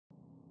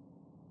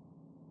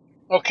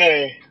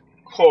Okay,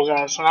 cool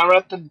guys. So now we're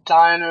at the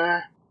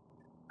diner.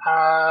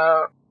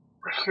 We're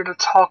here to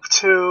talk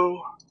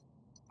to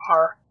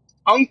our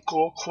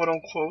uncle, quote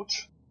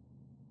unquote.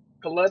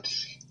 But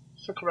let's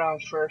stick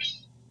around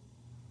first.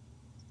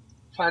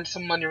 Find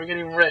some money. We're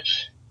getting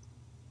rich.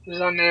 This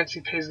is how Nancy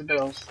pays the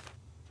bills.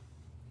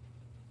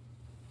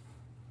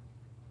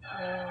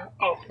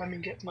 Let me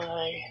get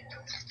my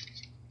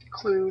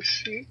clue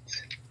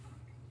sheet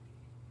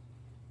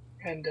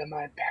and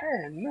my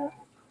pen.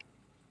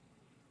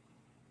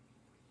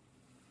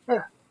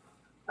 Alright.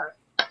 I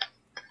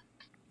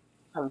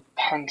have a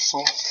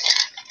pencil.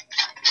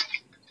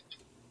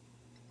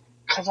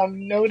 Because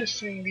I'm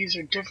noticing these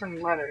are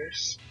different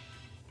letters.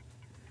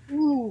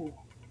 Ooh.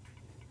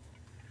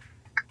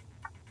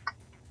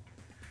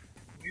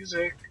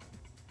 Music.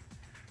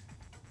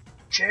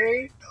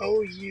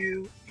 Jouhrnis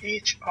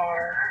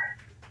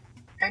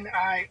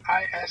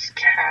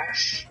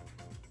cash.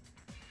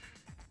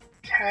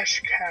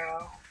 Cash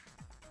cow.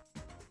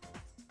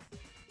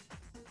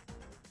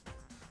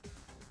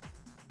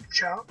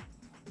 Jump.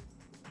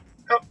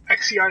 Oh,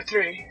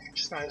 XER3.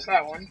 Just noticed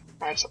that one.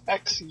 Alright, so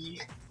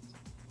XER3.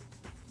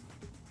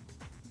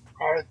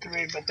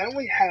 But then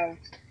we have,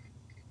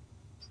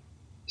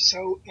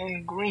 so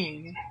in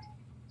green,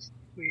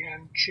 we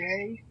have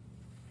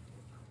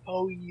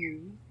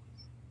JOU.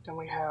 Then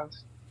we have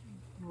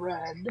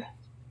red.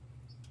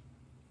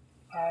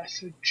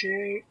 So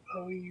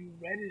JOU,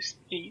 red is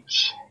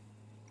H.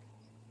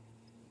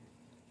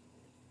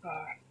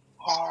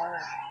 R.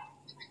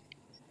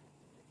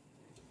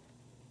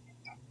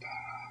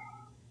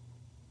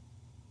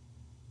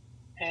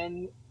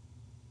 N.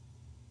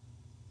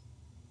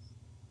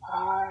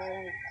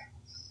 I.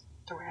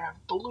 Then we have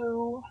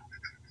blue.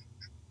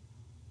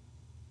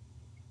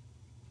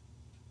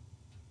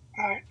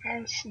 Alright,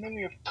 and then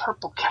we have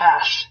purple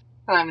cash.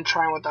 I'm not even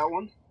trying with that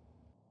one.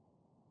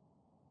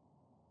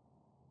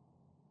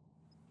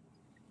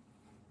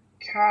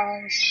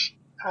 Cash,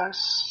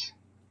 S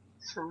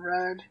for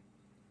red,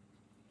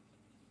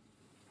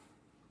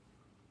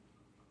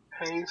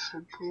 A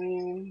for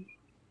green,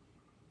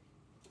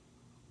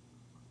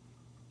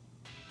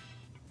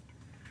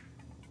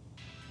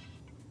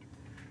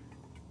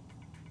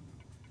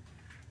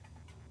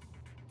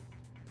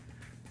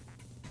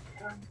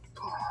 and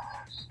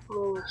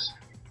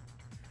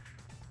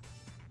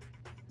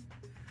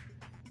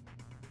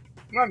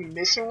am I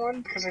missing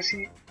one? Because I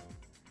see.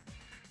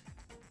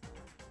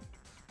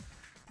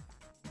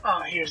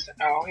 Oh, here's the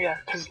L. Yeah,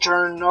 because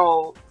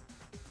journal.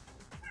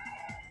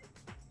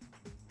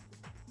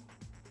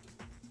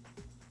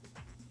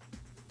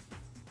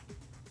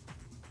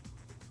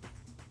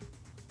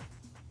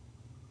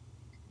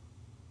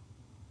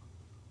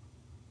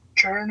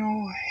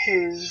 Journal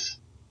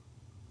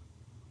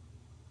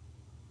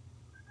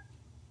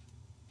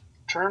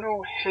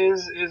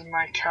his is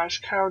my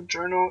cash cow.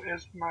 Journal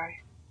is my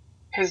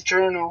his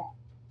journal.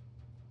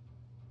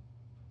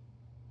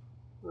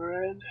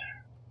 Red.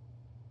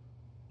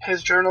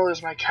 His journal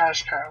is my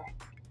cash cow.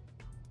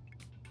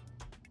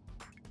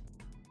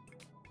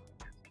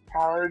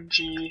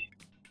 RGBP.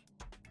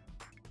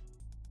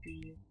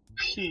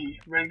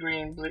 Red,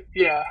 green, blue.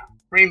 Yeah,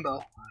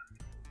 rainbow.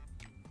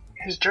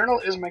 His journal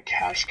is my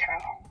cash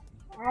cow.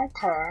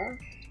 Okay.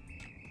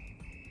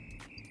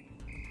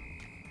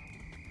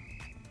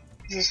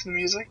 Is this the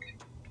music?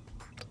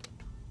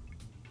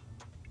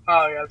 Oh,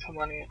 I gotta put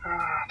money. Do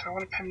I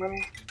want to pay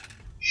money?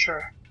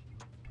 Sure.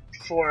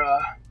 For,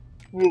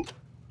 whoop.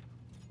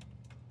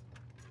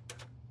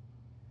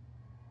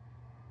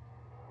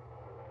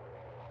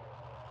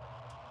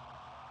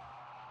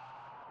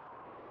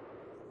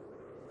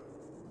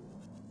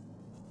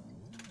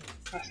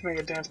 Let's make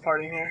a dance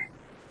party here.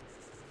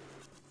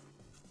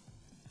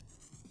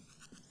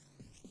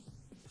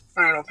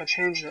 I don't know if I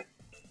changed it.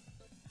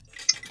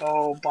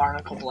 Oh,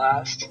 Barnacle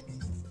Blast.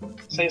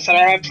 So you said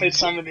I have played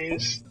some of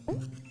these.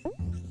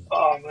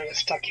 Oh, I'm gonna get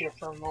stuck here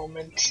for a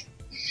moment.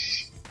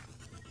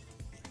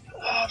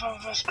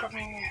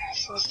 Scrubbing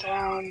slows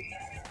down.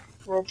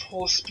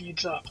 Whirlpool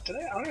speeds up. I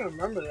don't even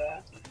remember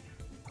that.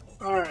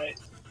 Alright.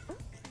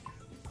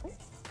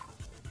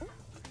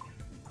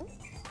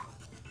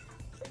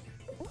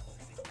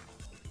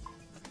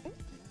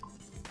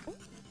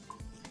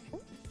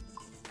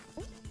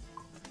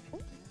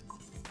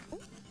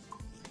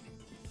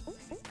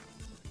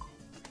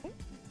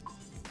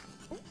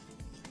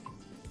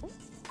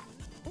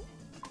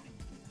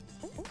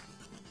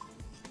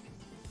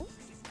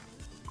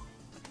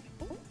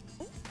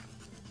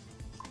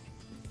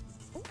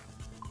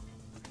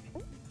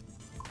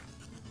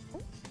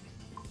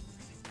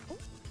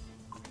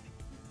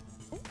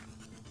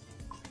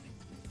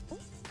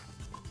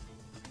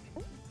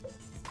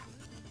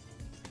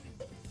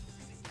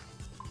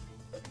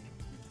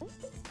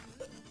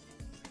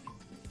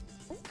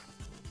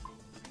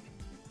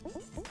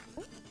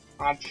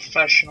 I'm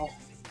professional.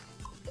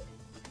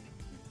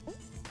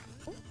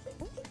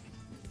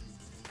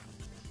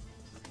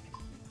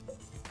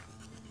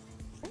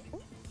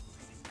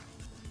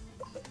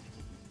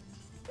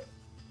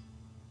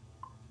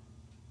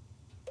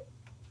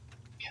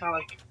 Kinda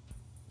like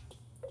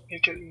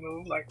make it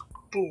move like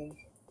boom.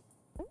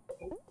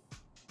 Oh.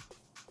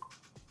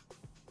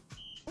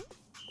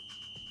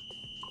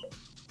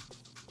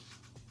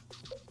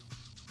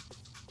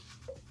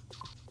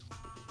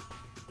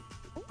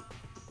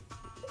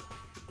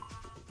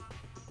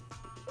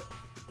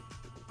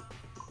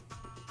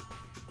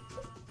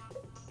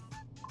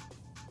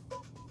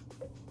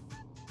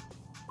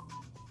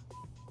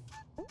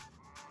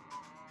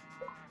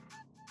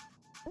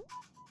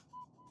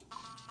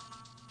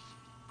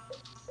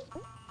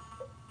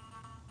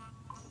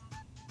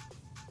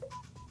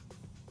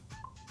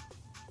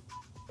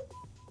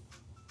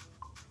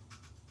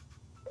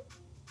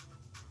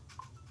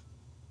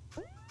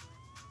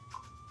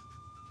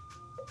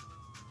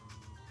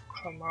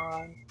 Come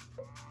on.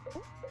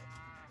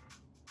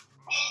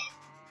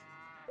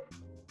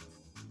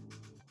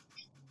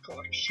 Go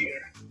like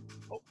here.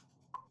 Oh,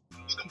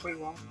 it's completely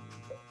wrong.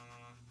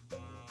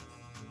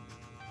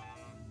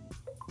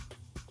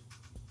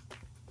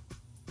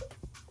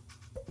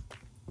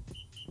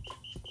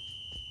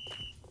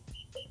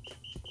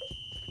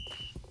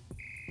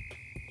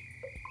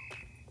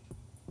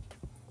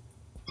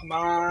 Come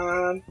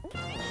on.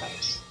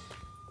 Nice.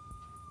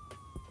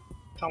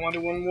 I want to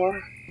do one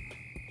more.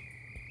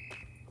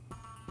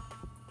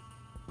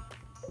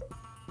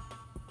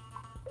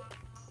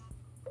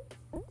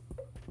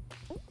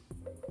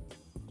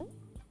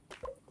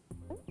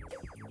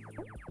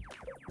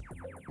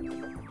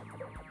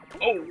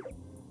 Oh!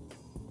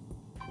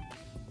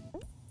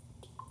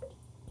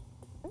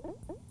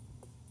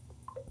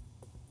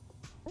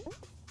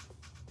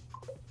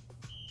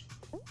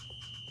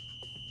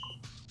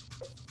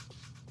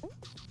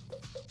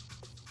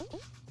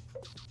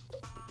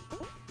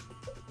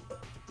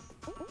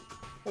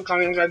 Look, I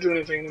don't gotta do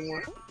anything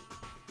anymore.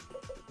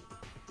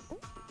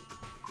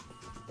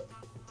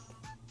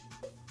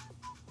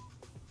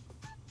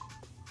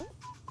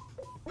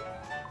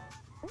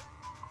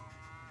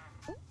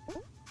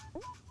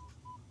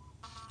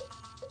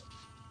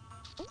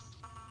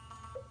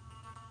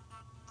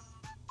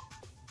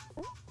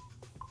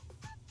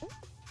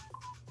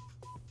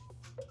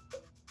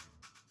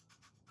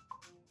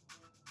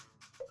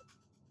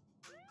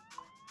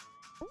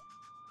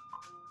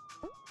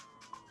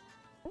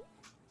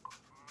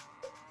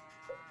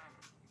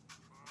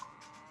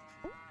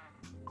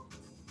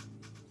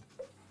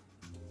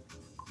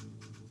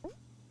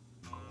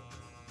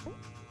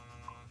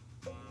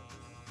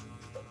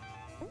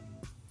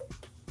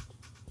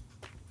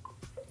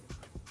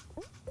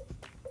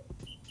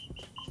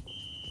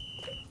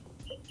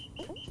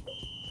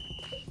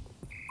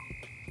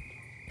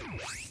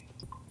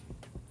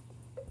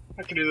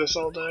 I could do this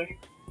all day.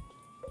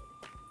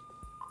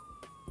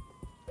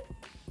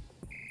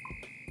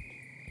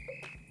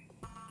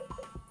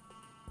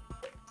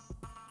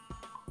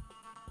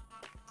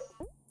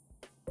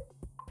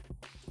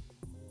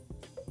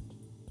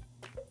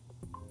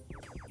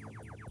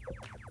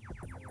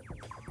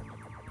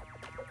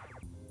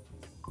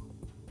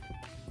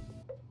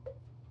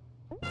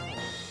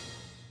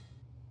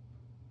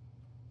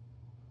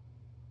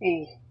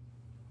 Ooh,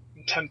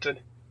 I'm tempted.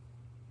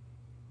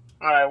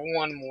 Alright,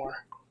 one more.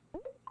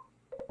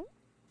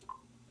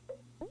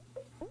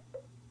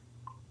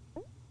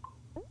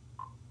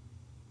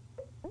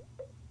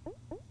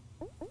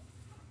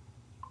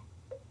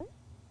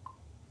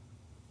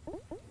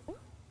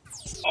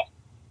 Oh,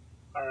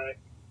 alright.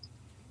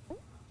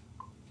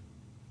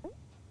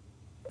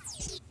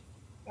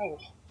 Oh,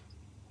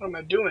 what am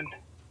I doing?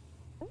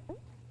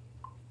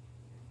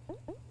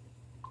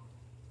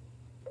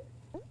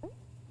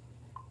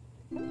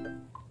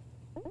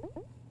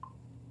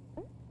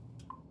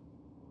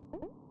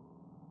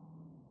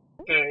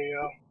 There you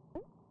go.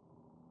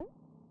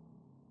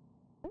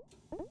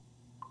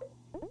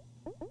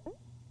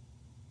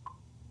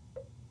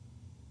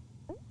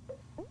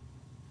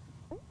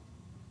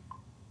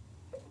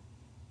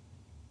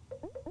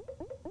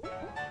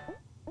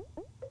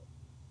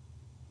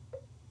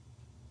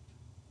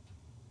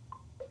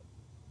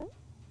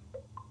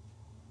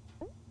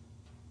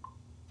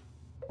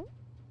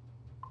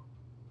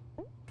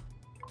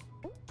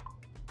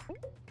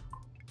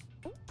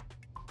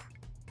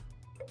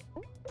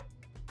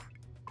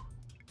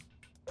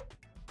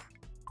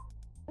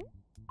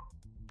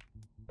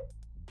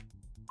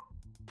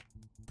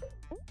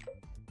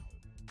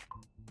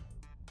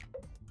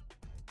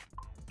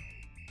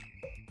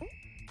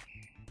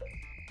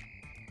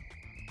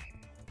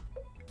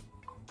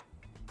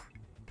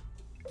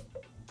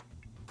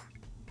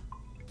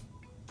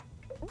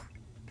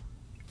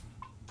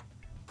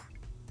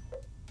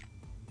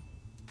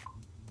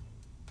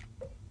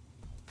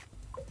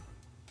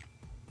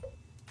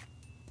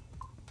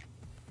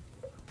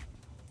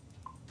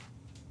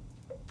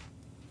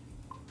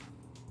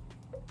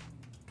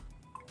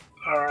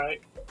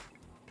 Alright.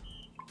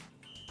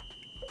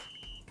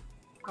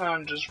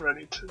 I'm just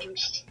ready to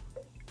just...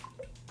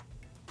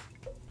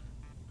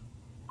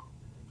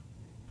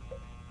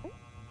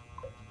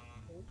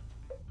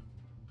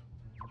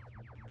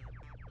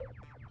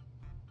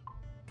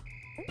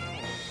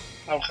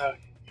 Okay.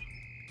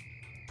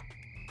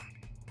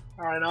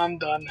 Alright, I'm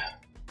done.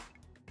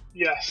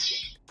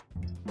 Yes.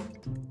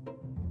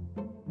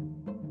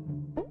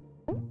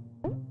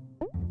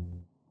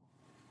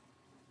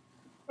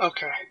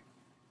 Okay.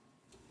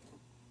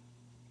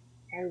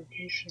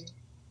 Aggregation.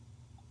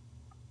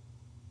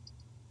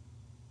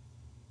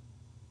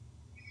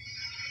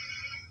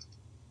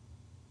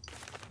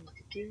 Look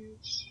at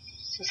these.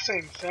 It's the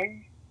same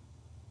thing.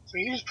 So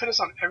you just put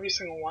this on every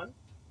single one?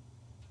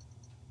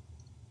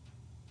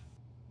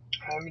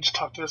 Alright, let me just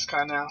talk to this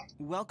guy now.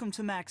 Welcome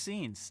to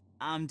Maxine's.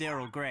 I'm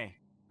Daryl Gray.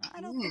 I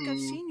don't think I've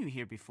seen you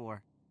here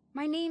before.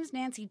 My name's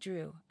Nancy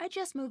Drew. I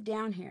just moved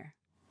down here.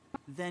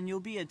 Then you'll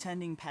be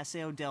attending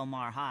Paseo Del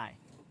Mar High.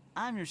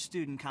 I'm your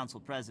student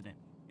council president.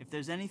 If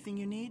there's anything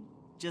you need,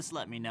 just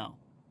let me know.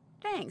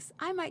 Thanks.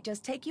 I might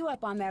just take you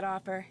up on that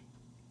offer.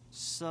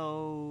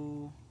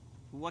 So,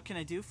 what can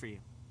I do for you?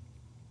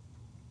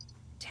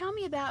 Tell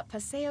me about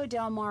Paseo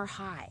Del Mar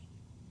High.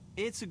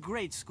 It's a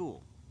great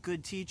school.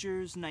 Good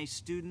teachers, nice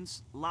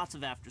students, lots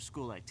of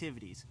after-school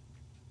activities.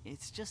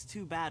 It's just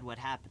too bad what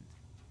happened.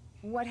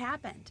 What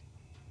happened?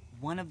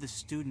 One of the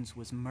students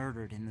was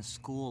murdered in the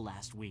school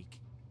last week.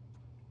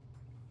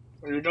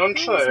 You don't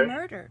Who was say.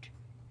 murdered?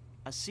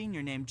 A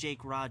senior named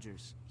Jake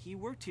Rogers. He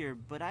worked here,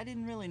 but I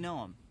didn't really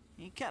know him.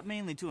 He kept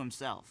mainly to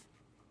himself.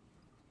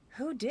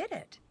 Who did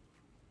it?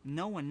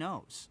 No one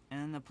knows,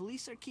 and the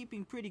police are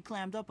keeping pretty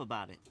clammed up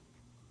about it.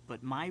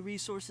 But my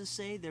resources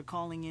say they're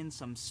calling in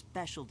some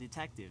special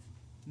detective,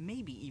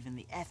 maybe even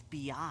the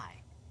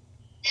FBI.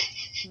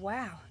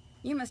 Wow,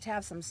 you must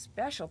have some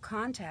special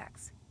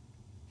contacts.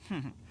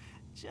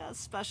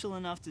 Just special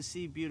enough to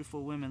see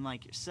beautiful women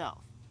like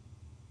yourself.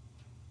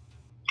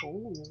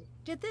 Ooh.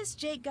 Did this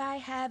Jake guy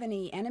have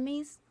any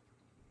enemies?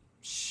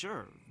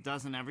 Sure,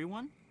 doesn't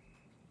everyone?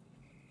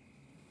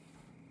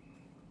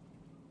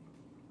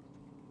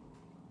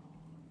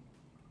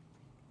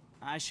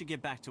 I should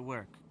get back to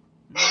work.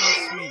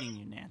 Nice meeting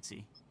you,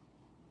 Nancy.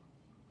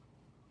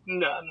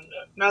 No,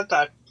 not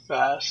that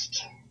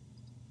fast.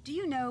 Do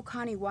you know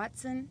Connie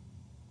Watson?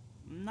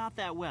 Not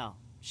that well.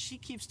 She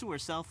keeps to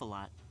herself a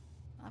lot.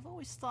 I've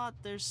always thought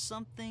there's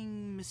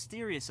something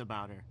mysterious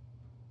about her.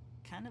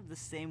 Kind of the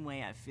same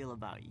way I feel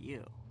about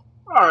you.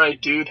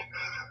 Alright, dude.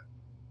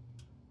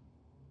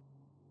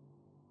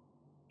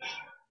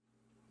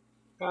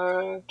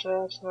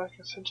 Just like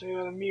I said, I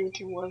had a meet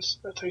with you once.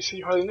 That's how you said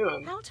you hardly knew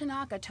him. Hal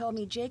Tanaka told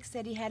me Jake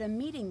said he had a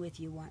meeting with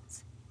you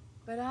once.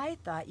 But I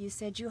thought you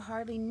said you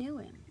hardly knew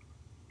him.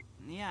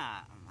 Yeah,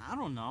 I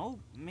don't know.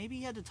 Maybe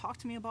he had to talk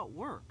to me about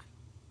work.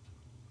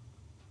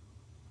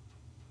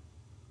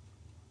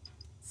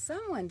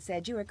 Someone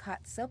said you were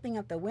caught soaping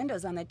up the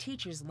windows on the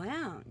teacher's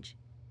lounge.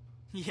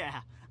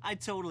 Yeah, I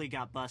totally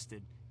got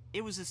busted.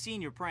 It was a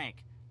senior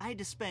prank. I had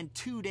to spend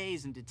 2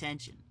 days in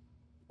detention.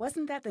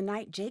 Wasn't that the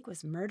night Jake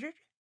was murdered?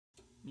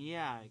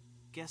 Yeah, I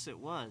guess it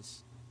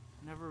was.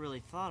 Never really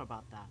thought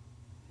about that.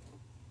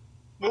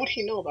 What would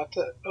he know about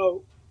that?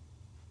 Oh.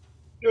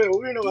 Wait,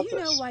 what do you know about Do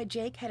you this? know why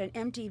Jake had an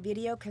empty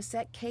video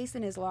cassette case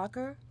in his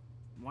locker?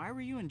 Why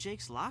were you in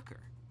Jake's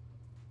locker?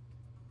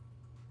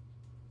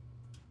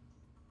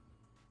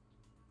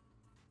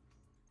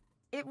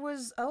 It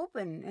was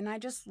open, and I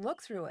just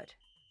looked through it.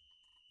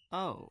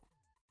 Oh.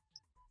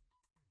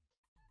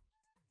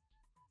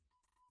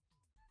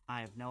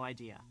 I have no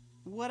idea.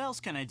 What else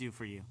can I do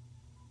for you?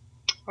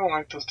 I don't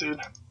like this dude.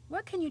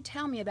 What can you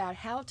tell me about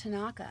Hal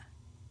Tanaka?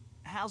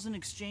 Hal's an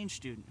exchange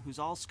student who's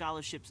all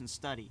scholarships and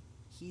study.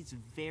 He's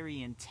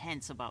very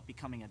intense about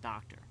becoming a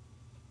doctor.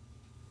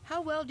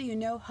 How well do you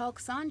know Hulk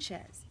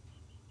Sanchez?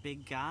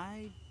 Big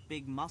guy,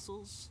 big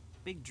muscles,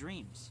 big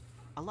dreams.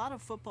 A lot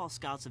of football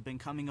scouts have been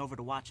coming over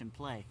to watch him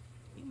play.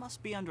 He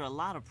must be under a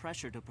lot of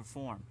pressure to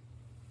perform.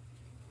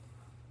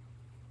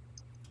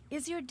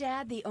 Is your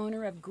dad the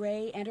owner of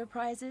Gray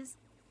Enterprises?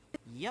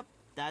 Yep,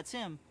 that's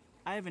him.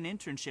 I have an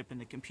internship in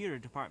the computer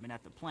department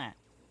at the plant.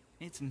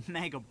 It's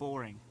mega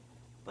boring,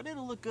 but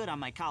it'll look good on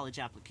my college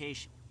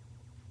application.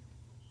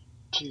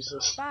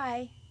 Jesus.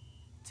 Bye.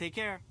 Take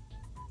care.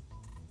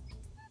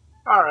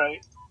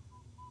 Alright.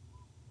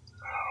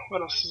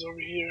 What else is over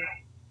here?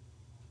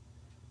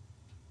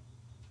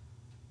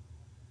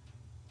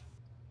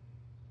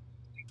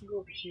 I can go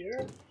over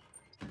here.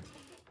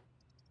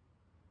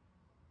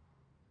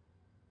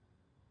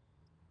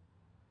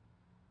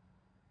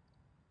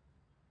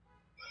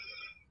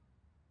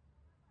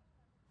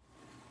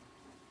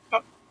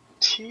 Up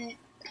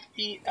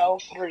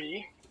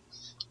TEL3.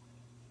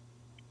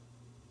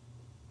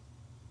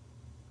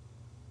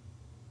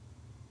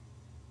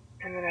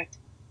 And then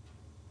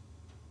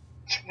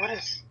what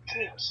is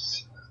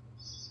this?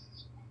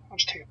 I'll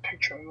just take a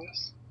picture of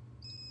this.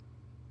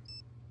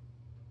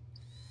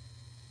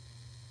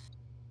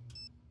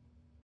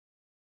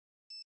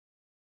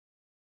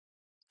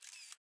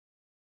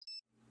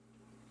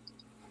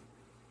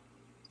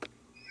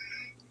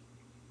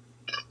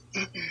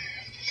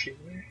 Excuse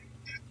me.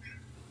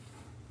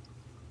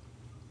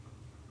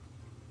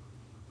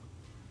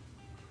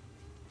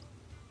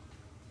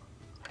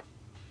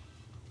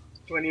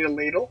 Do I need a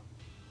ladle?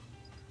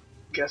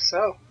 Guess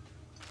so.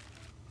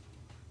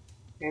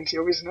 Nancy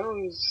always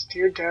knows.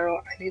 Dear Daryl,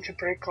 I need to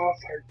break off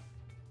our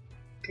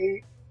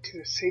date to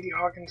the Sadie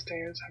Hawkins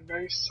dance. I'm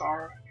very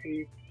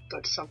sorry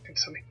that something.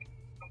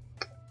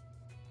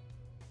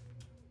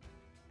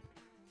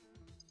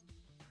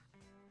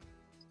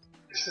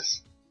 This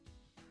is,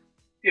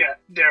 yeah,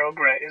 Daryl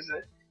Gray, is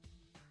it?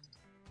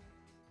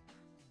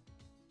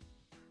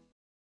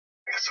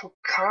 So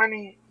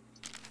Connie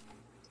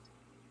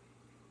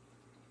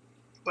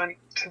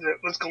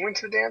was going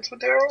to the dance with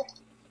Daryl?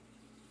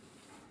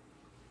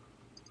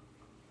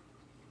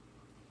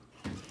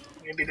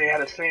 Maybe they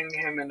had a thing,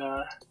 him and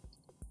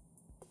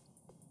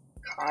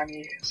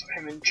Connie, so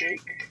him and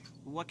Jake.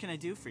 What can I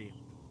do for you?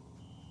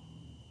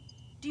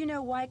 Do you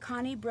know why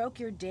Connie broke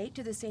your date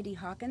to the Sadie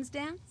Hawkins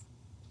dance?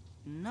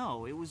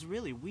 No, it was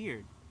really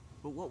weird.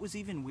 But what was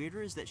even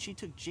weirder is that she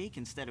took Jake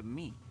instead of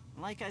me.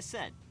 Like I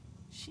said,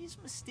 she's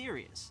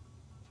mysterious.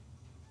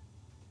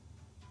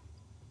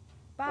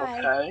 Bye.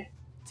 Okay.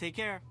 Take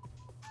care.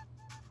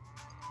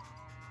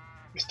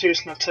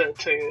 Mysterious enough to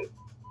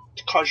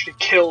cause you to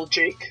kill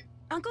Jake.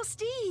 Uncle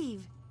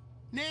Steve!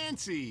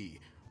 Nancy!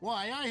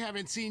 Why, I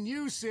haven't seen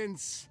you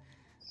since,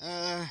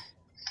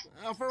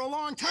 for a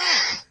long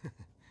time.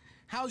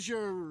 How's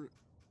your...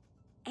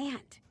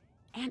 Aunt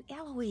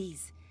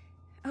Eloise.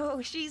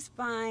 Oh, she's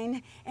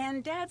fine.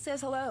 And Dad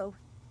says hello.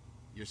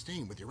 You're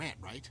staying with your aunt,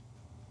 right?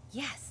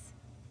 Yes.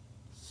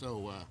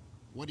 So,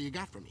 what do you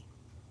got for me?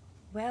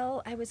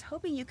 Well, I was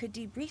hoping you could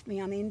debrief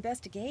me on the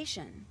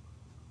investigation.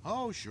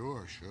 Oh,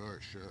 sure.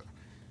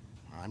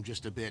 I'm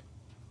just a bit...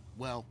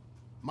 Well,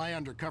 my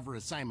undercover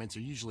assignments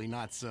are usually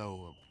not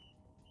so...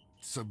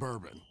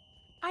 suburban.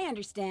 I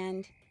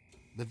understand.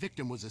 The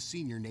victim was a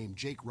senior named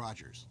Jake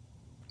Rogers.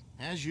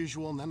 As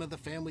usual, none of the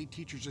family,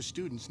 teachers, or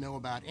students know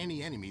about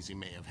any enemies he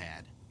may have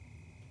had.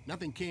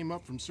 Nothing came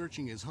up from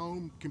searching his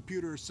home,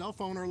 computer, cell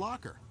phone, or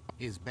locker.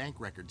 His bank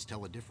records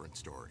tell a different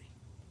story.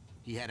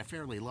 He had a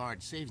fairly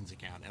large savings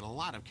account and a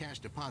lot of cash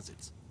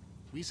deposits.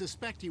 We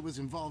suspect he was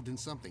involved in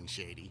something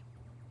shady.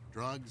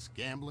 Drugs,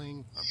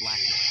 gambling, or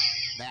blackmail.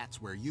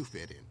 That's where you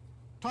fit in.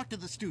 Talk to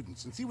the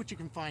students and see what you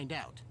can find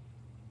out.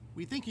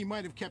 We think he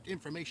might have kept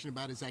information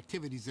about his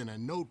activities in a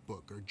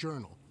notebook or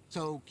journal,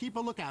 so keep a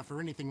lookout for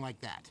anything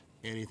like that.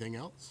 Anything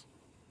else?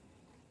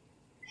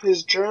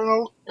 His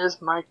journal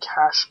is my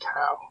cash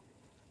cow.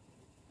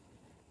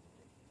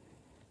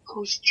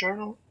 Whose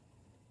journal?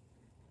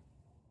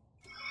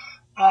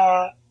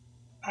 Yeah.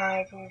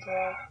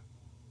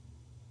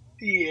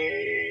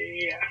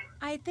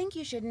 I think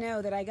you should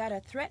know that I got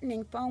a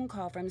threatening phone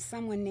call from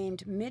someone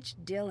named Mitch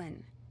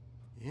Dillon.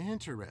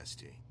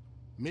 Interesting.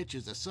 Mitch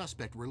is a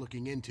suspect we're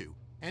looking into,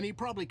 and he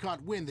probably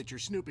caught wind that you're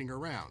snooping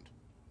around.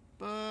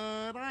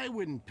 But I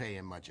wouldn't pay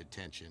him much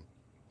attention.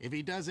 If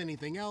he does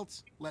anything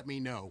else, let me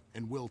know,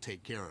 and we'll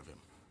take care of him.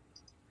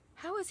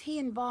 How is he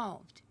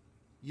involved?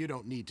 You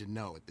don't need to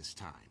know at this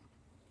time.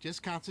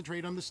 Just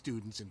concentrate on the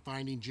students and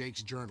finding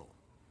Jake's journal.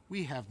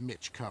 We have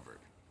Mitch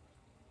covered.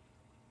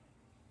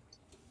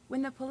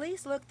 When the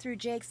police looked through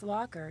Jake's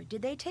locker,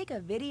 did they take a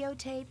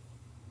videotape?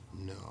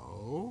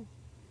 No.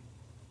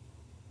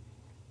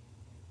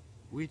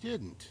 We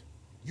didn't.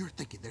 You're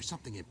thinking there's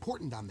something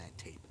important on that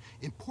tape.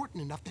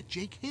 Important enough that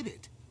Jake hid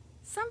it.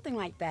 Something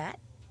like that.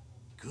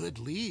 Good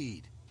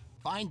lead.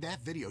 Find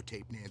that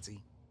videotape,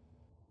 Nancy.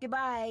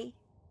 Goodbye.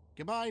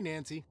 Goodbye,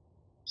 Nancy.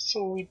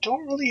 So we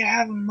don't really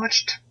have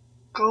much to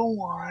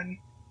go on.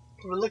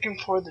 We're looking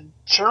for the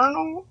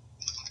journal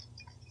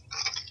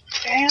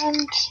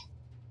and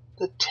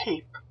the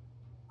tape.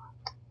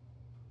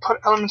 Put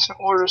elements in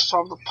order to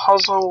solve the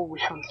puzzle. We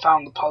haven't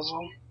found the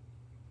puzzle.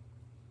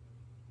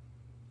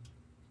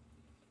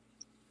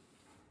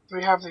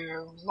 We have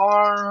the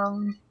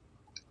alarm.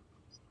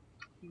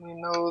 We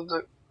know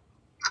the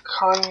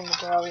Connie,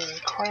 Medallion,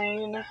 and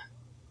Crane.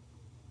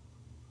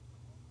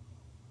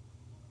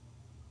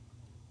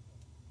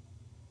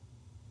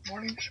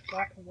 Morning's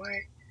black and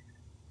white.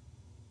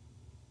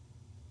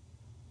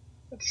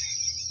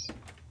 Let's...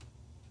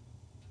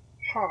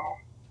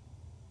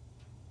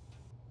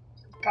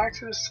 Back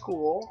to the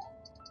school.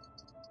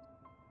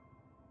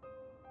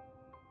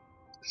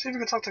 Let's see if we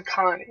can talk to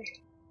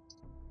Connie.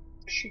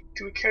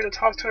 Do we care to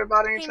talk to her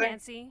about anything? Hey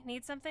Nancy,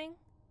 need something?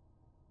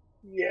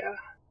 Yeah.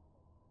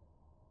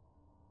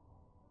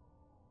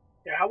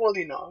 Yeah, how well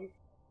do you know him?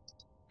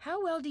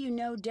 How well do you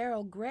know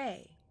Daryl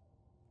Gray?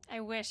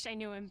 I wish I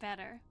knew him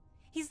better.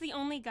 He's the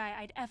only guy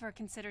I'd ever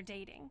consider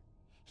dating.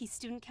 He's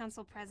student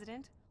council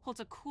president, holds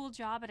a cool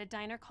job at a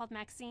diner called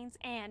Maxine's,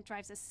 and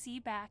drives a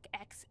Seaback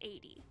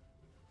X80.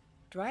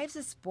 Drives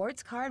a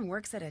sports car and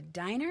works at a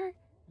diner?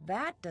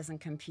 That doesn't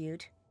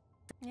compute.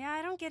 Yeah,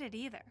 I don't get it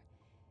either.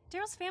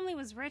 Daryl's family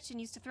was rich and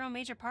used to throw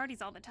major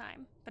parties all the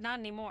time, but not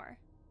anymore.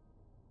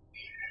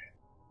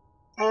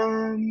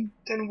 Then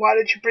why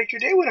did you break your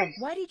date with him?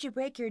 Why did you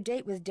break your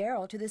date with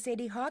Daryl to the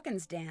Sadie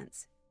Hawkins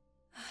dance?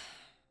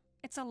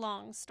 It's a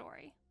long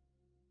story.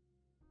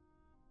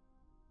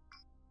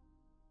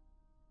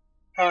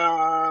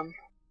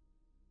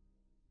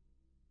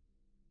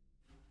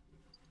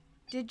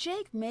 Did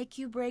Jake make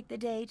you break the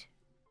date?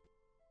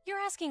 You're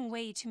asking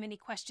way too many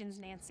questions,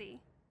 Nancy.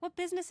 What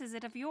business is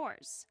it of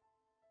yours?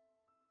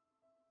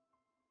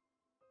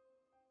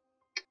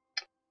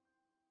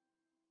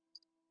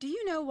 Do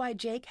you know why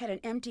Jake had an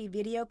empty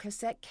video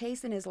cassette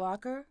case in his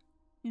locker?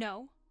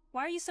 No.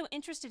 Why are you so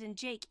interested in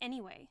Jake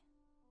anyway?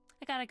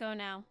 I gotta go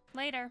now.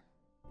 Later.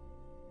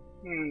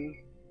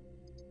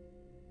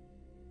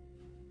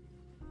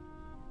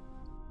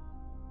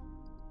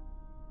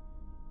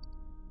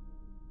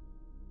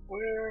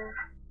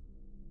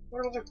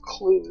 What other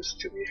clues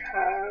do we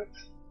have?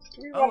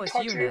 Do we Oh, want to it's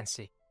talk you, to you?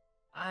 Nancy.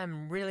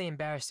 I'm really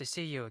embarrassed to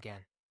see you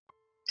again.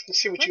 Let's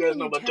see what What you guys can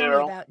know you about tell me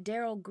Daryl. about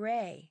Daryl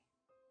Gray?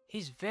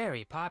 He's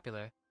very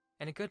popular,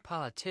 and a good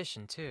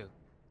politician, too.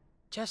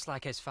 Just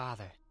like his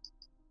father.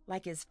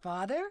 Like his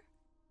father?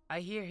 I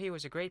hear he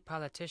was a great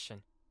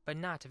politician, but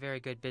not a very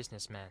good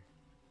businessman.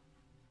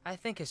 I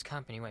think his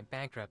company went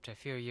bankrupt a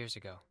few years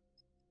ago.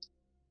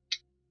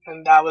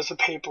 And that was the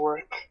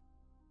paperwork.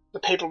 The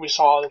paper we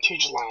saw at the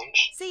teacher's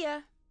lounge. See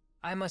ya.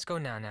 I must go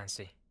now,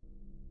 Nancy.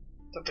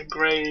 That the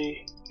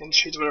Gray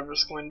Industries, whatever,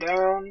 is going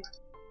down.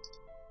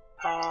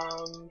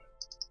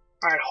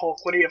 Alright,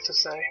 Hulk, what do you have to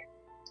say?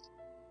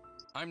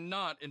 I'm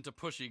not into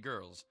pushy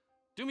girls.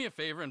 Do me a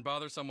favor and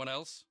bother someone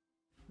else.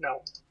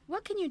 No.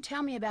 What can you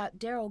tell me about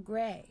Daryl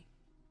Gray?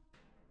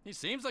 He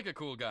seems like a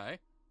cool guy.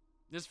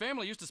 His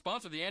family used to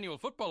sponsor the annual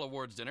football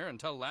awards dinner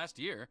until last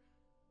year.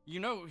 You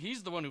know,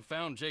 he's the one who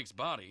found Jake's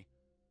body.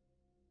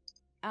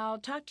 I'll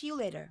talk to you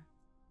later.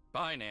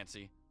 Bye,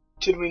 Nancy.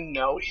 Did we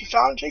know he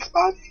found Jake's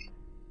body?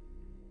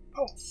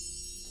 Oh.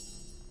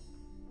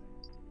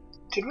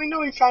 Did we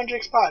know he found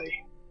Jake's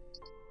body?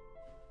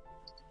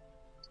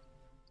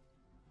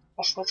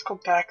 Also, let's go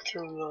back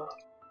through the...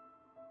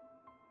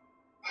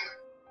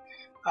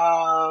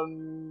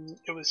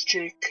 it was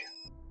Jake,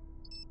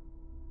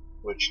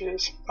 which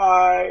is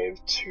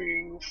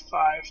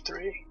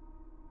 5253.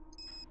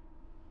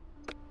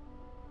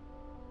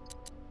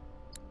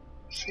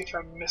 See if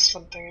I missed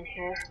something in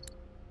here.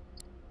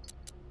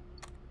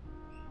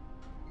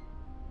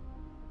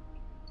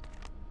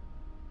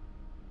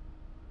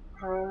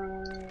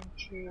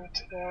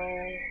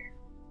 Today.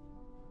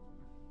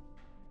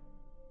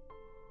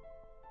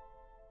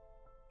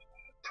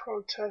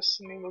 Protests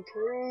in Lima,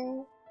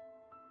 Peru.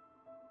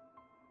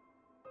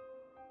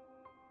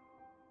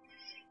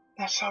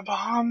 Nassau,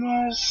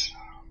 Bahamas.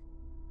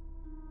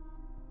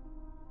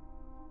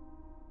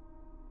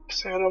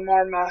 Paseo Del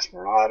Mar mass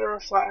marauder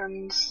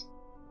flattens.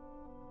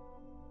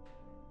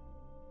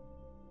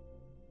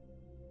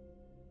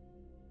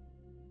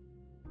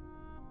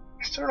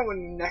 I still don't know what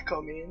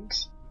Neko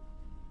means.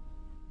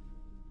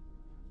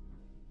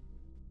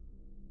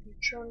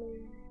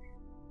 Journey.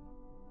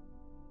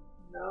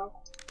 No.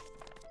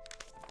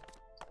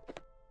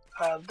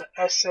 The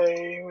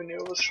essay, we knew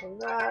it was from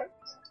that.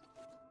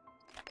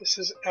 This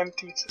is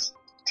empty, it says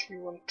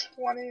T120,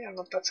 I don't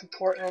know if that's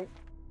important.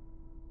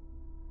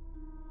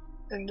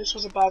 And this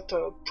was about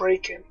the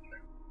break-in.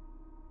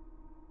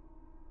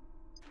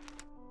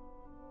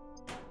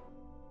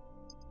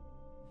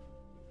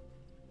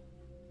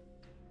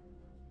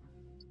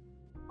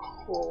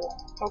 Cool,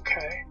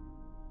 okay.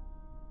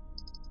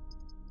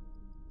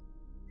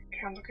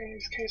 Can I look at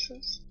these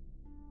cases?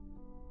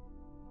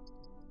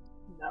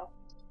 No.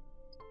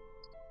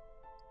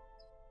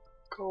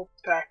 Go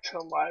back to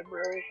the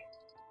library.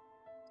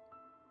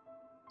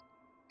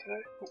 Did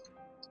I? Oh.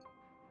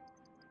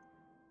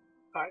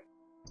 Alright.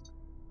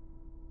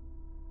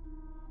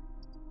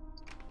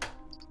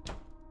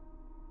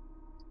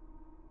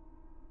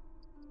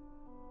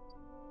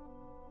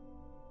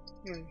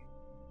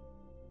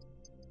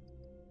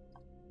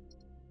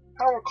 I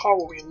don't recall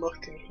what we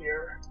looked in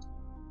here.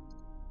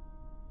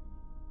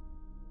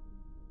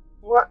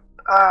 What?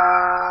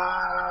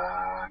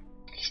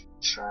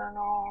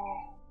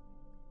 Journal.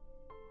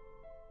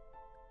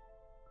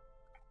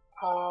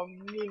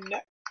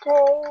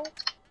 Nineko?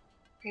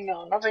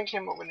 No, nothing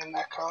came up with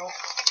Nineko.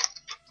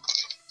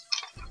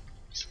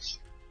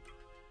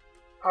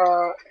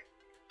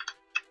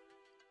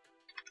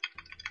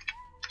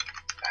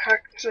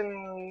 Hector,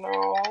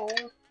 no.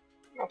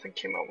 Nothing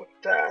came up with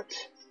that.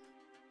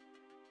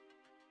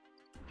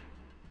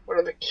 What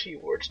other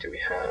keywords do we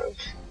have?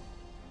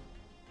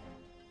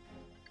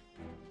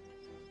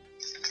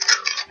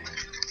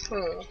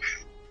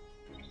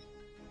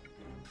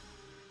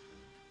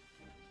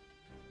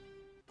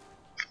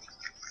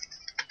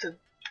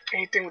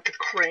 Anything with the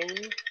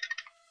crane?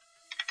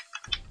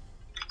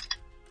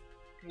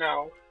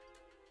 No.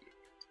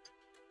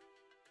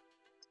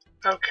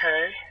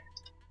 Okay.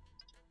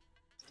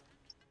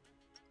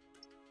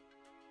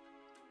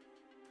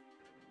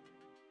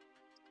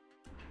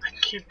 I can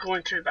keep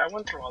going through that. I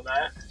went through all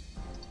that.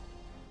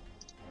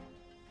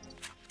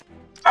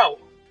 Oh!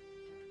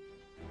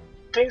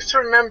 Things to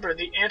remember.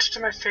 The answer to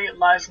my fate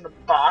lies in the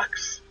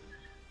box.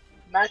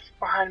 Match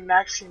behind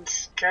Maxine's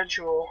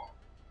schedule.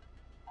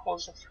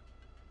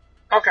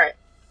 Okay.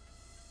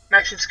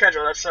 Maxine's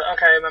schedule. That's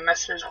okay. My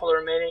message hold the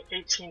remaining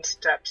 18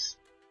 steps.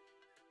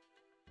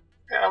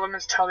 The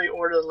elements tell the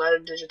order. The letter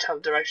digit tell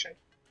the direction.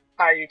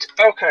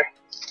 IU2. Okay.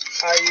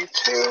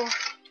 IU2.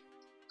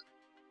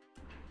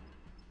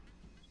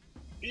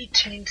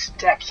 18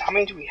 steps. How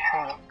many do we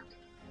have?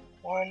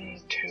 1,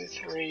 2,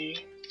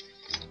 3,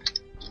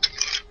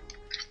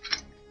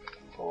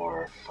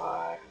 4,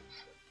 5,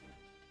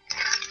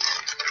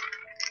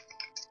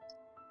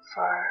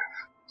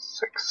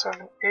 6,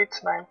 7,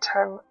 8, 9,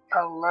 10,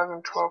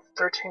 11, 12,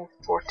 13,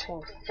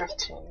 14,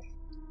 15.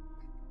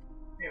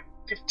 We have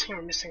 15,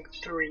 we're missing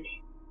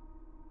 3.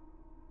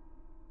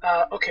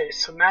 Okay,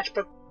 so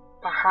matchbook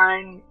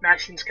behind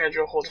Maxine's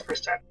schedule holds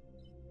first step.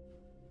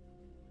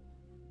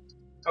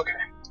 Okay.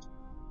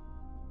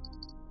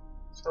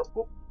 So,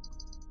 oop.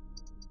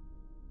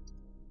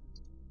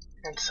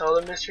 And so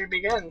the mystery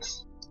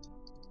begins.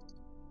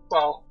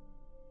 Well,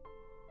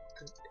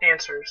 the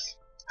answers.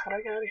 How do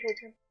I get out of here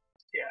again?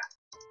 Yeah.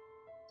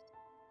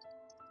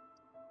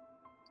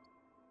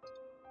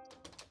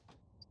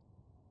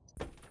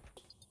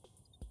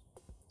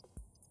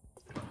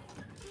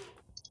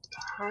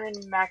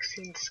 Behind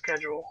Maxine's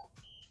schedule.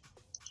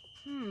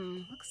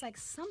 Looks like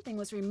something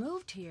was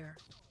removed here.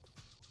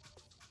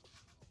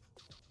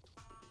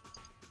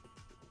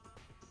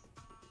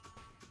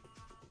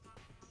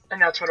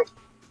 And that's what it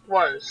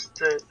was.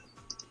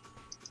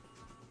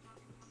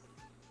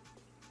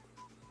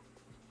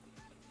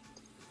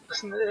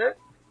 Isn't it?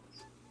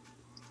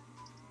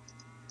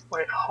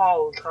 Wait,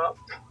 hold up.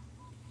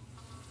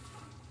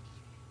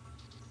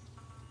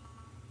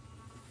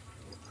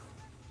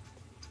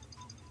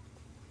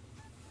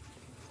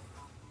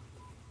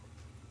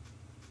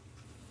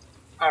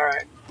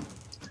 Alright.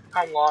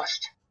 I'm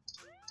lost.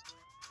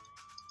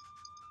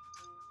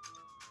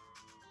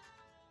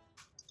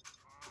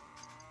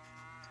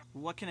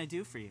 What can I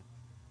do for you?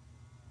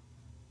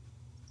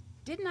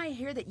 Didn't I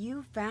hear that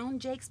you found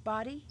Jake's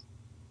body?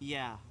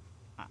 Yeah,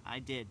 I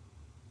did.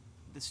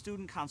 The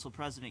student council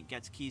president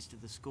gets keys to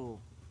the school.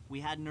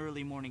 We had an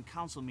early morning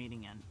council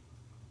meeting and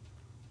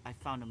I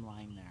found him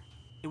lying there.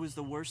 It was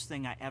the worst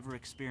thing I ever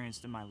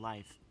experienced in my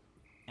life.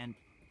 And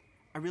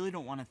I really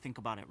don't want to think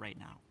about it right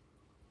now.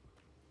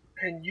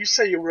 And you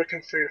say you're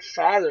working for your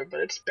father, but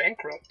it's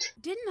bankrupt.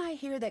 Didn't I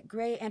hear that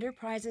Gray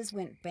Enterprises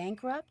went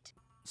bankrupt?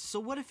 So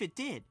what if it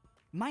did?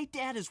 My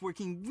dad is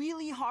working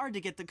really hard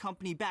to get the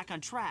company back on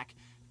track,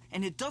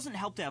 and it doesn't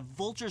help to have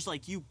vultures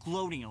like you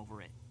gloating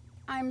over it.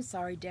 I'm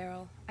sorry,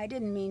 Daryl. I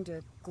didn't mean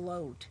to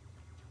gloat.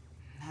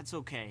 That's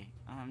okay.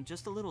 I'm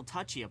just a little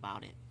touchy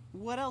about it.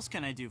 What else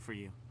can I do for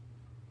you?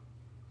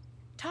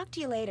 Talk to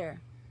you later.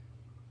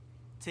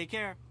 Take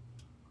care.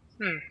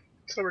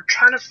 So we're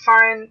trying to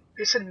find,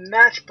 you said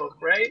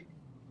matchbook, right?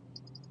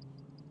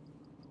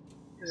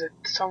 Is it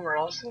somewhere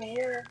else in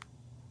here?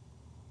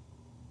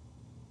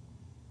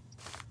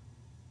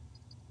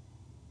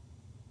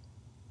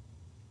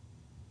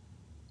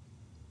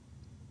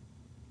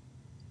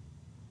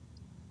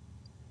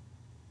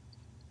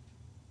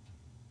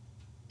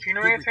 Do you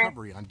know Good anything?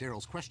 recovery on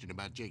Daryl's question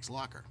about Jake's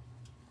locker.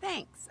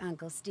 Thanks,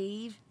 Uncle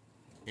Steve.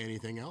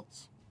 Anything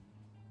else?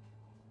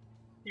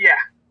 Yeah.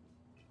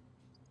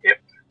 Yep.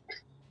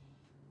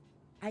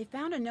 I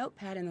found a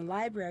notepad in the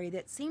library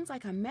that seems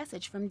like a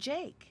message from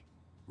Jake.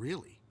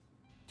 Really?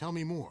 Tell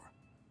me more.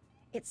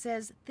 It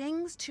says,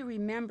 "Things to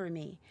remember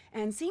me,"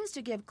 and seems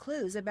to give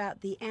clues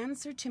about the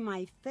answer to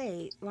my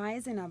fate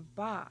lies in a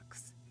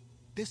box.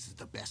 This is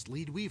the best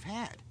lead we've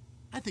had.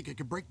 I think it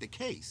could break the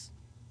case.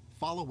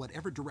 Follow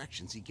whatever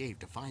directions he gave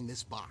to find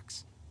this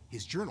box.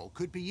 His journal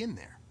could be in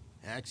there.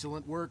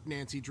 Excellent work,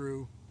 Nancy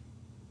Drew.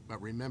 But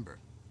remember,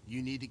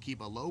 you need to keep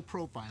a low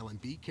profile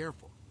and be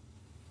careful.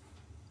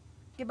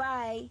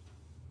 Goodbye.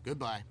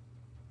 Goodbye.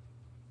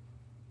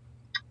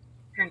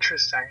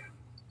 Interesting.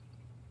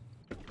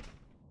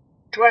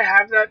 Do I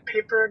have that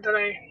paper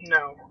that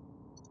no.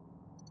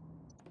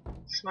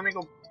 So let me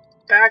go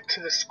back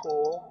to the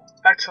school,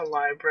 back to the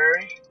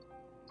library.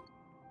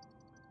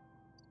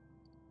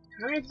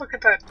 Let me look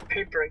at that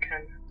paper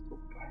again.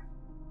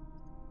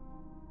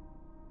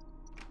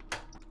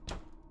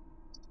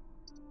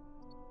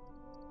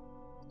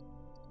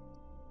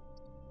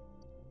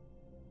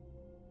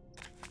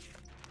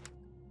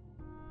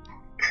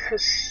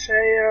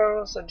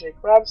 Paseo, so Jake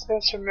Robinson,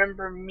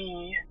 remember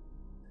me.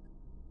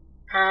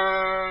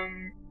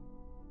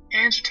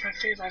 Answer to my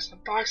favorite lies in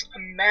the box. A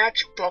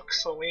matchbook,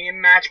 so we need a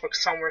matchbook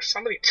somewhere.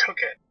 Somebody took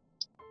it.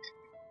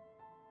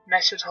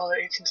 Message all the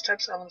 18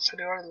 steps, elements to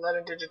the order,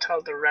 11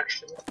 digital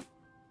direction.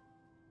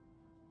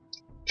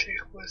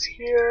 Jake was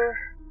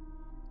here.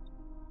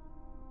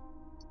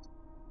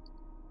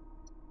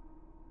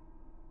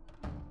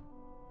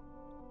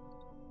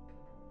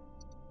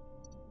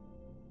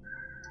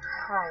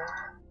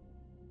 Huh.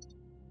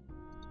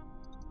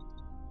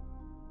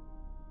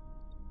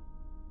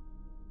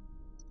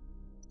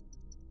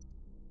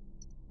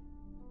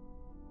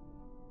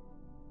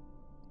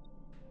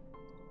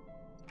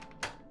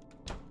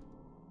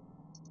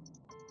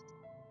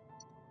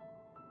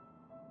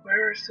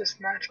 Where is this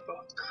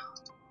matchbook?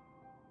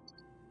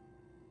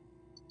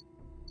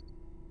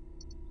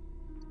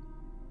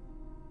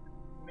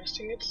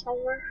 Missing it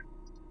somewhere?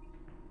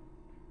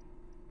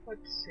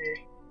 Let's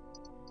see.